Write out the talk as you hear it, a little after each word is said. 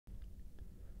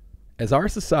As our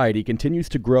society continues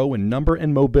to grow in number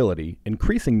and mobility,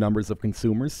 increasing numbers of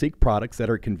consumers seek products that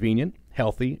are convenient,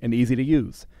 healthy, and easy to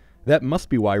use. That must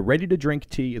be why ready-to-drink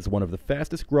tea is one of the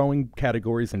fastest-growing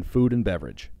categories in food and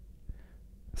beverage.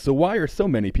 So why are so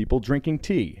many people drinking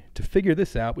tea? To figure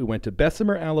this out, we went to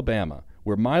Bessemer, Alabama,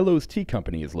 where Milos Tea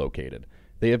Company is located.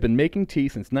 They have been making tea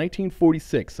since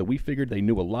 1946, so we figured they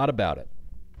knew a lot about it.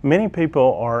 Many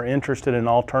people are interested in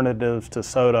alternatives to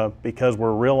soda because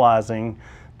we're realizing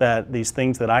that these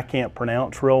things that I can't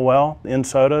pronounce real well in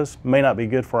sodas may not be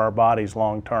good for our bodies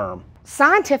long term.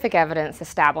 Scientific evidence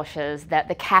establishes that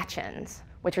the catechins,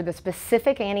 which are the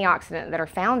specific antioxidant that are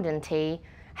found in tea,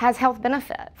 has health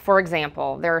benefit. For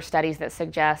example, there are studies that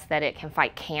suggest that it can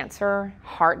fight cancer,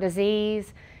 heart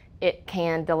disease, it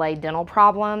can delay dental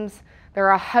problems. There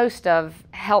are a host of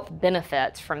health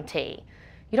benefits from tea.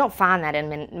 You don't find that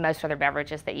in most other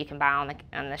beverages that you can buy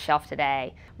on the shelf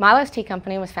today. Milos Tea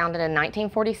Company was founded in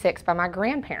 1946 by my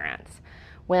grandparents.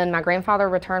 When my grandfather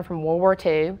returned from World War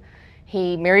II,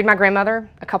 he married my grandmother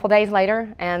a couple days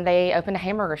later, and they opened a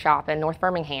hamburger shop in North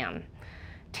Birmingham.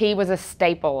 Tea was a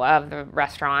staple of the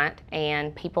restaurant,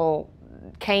 and people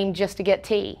came just to get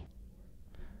tea.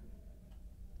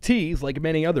 Teas, like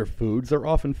many other foods, are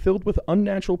often filled with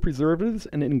unnatural preservatives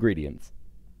and ingredients.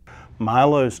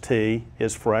 Milos tea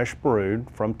is fresh brewed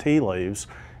from tea leaves,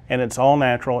 and it's all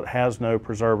natural. It has no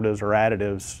preservatives or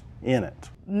additives in it.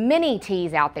 Many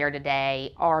teas out there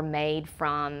today are made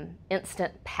from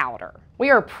instant powder.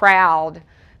 We are proud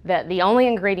that the only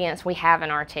ingredients we have in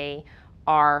our tea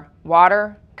are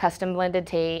water, custom blended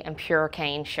tea, and pure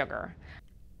cane sugar.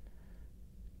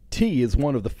 Tea is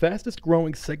one of the fastest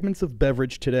growing segments of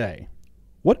beverage today.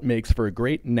 What makes for a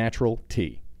great natural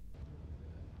tea?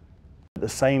 The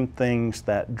same things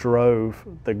that drove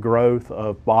the growth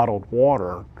of bottled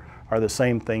water are the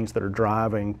same things that are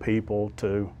driving people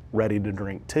to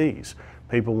ready-to-drink teas.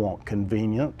 People want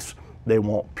convenience, they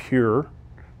want pure,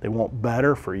 they want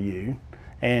better for you,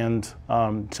 and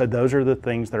so those are the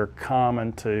things that are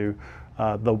common to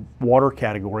the water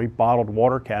category, bottled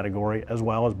water category, as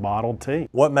well as bottled tea.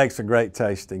 What makes a great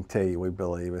tasting tea, we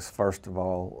believe, is first of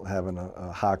all having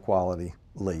a high quality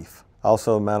leaf.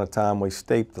 Also, the amount of time we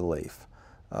steep the leaf,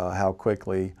 how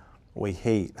quickly we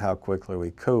heat, how quickly we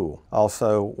cool.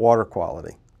 Also, water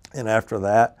quality. And after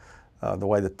that, the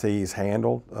way the tea is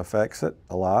handled affects it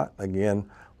a lot. Again,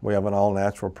 we have an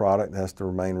all-natural product that has to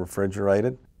remain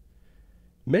refrigerated.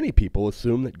 Many people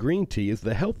assume that green tea is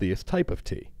the healthiest type of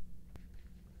tea.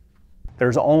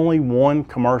 There's only one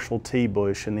commercial tea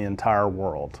bush in the entire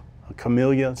world,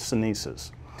 Camellia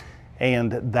sinensis.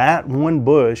 And that one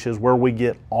bush is where we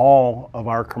get all of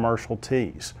our commercial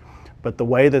teas. But the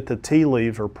way that the tea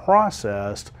leaves are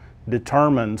processed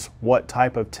determines what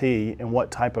type of tea and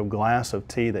what type of glass of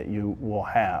tea that you will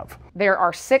have. There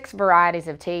are 6 varieties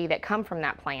of tea that come from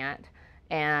that plant,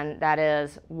 and that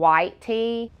is white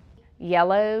tea,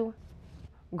 yellow,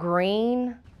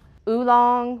 green,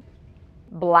 oolong,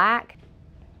 black,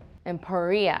 and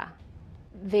Paria.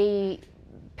 The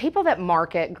people that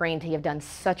market green tea have done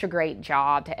such a great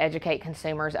job to educate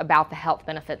consumers about the health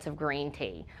benefits of green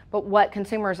tea. But what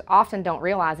consumers often don't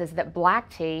realize is that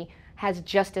black tea has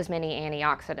just as many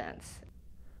antioxidants.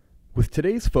 With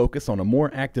today's focus on a more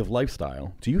active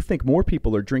lifestyle, do you think more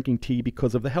people are drinking tea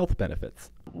because of the health benefits?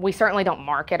 We certainly don't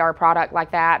market our product like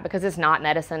that because it's not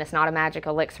medicine, it's not a magic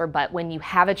elixir, but when you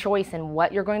have a choice in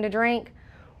what you're going to drink,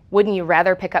 wouldn't you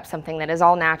rather pick up something that is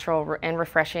all natural and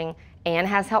refreshing and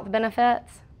has health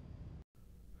benefits?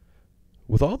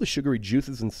 With all the sugary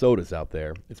juices and sodas out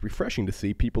there, it's refreshing to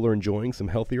see people are enjoying some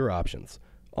healthier options,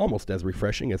 almost as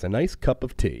refreshing as a nice cup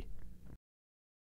of tea.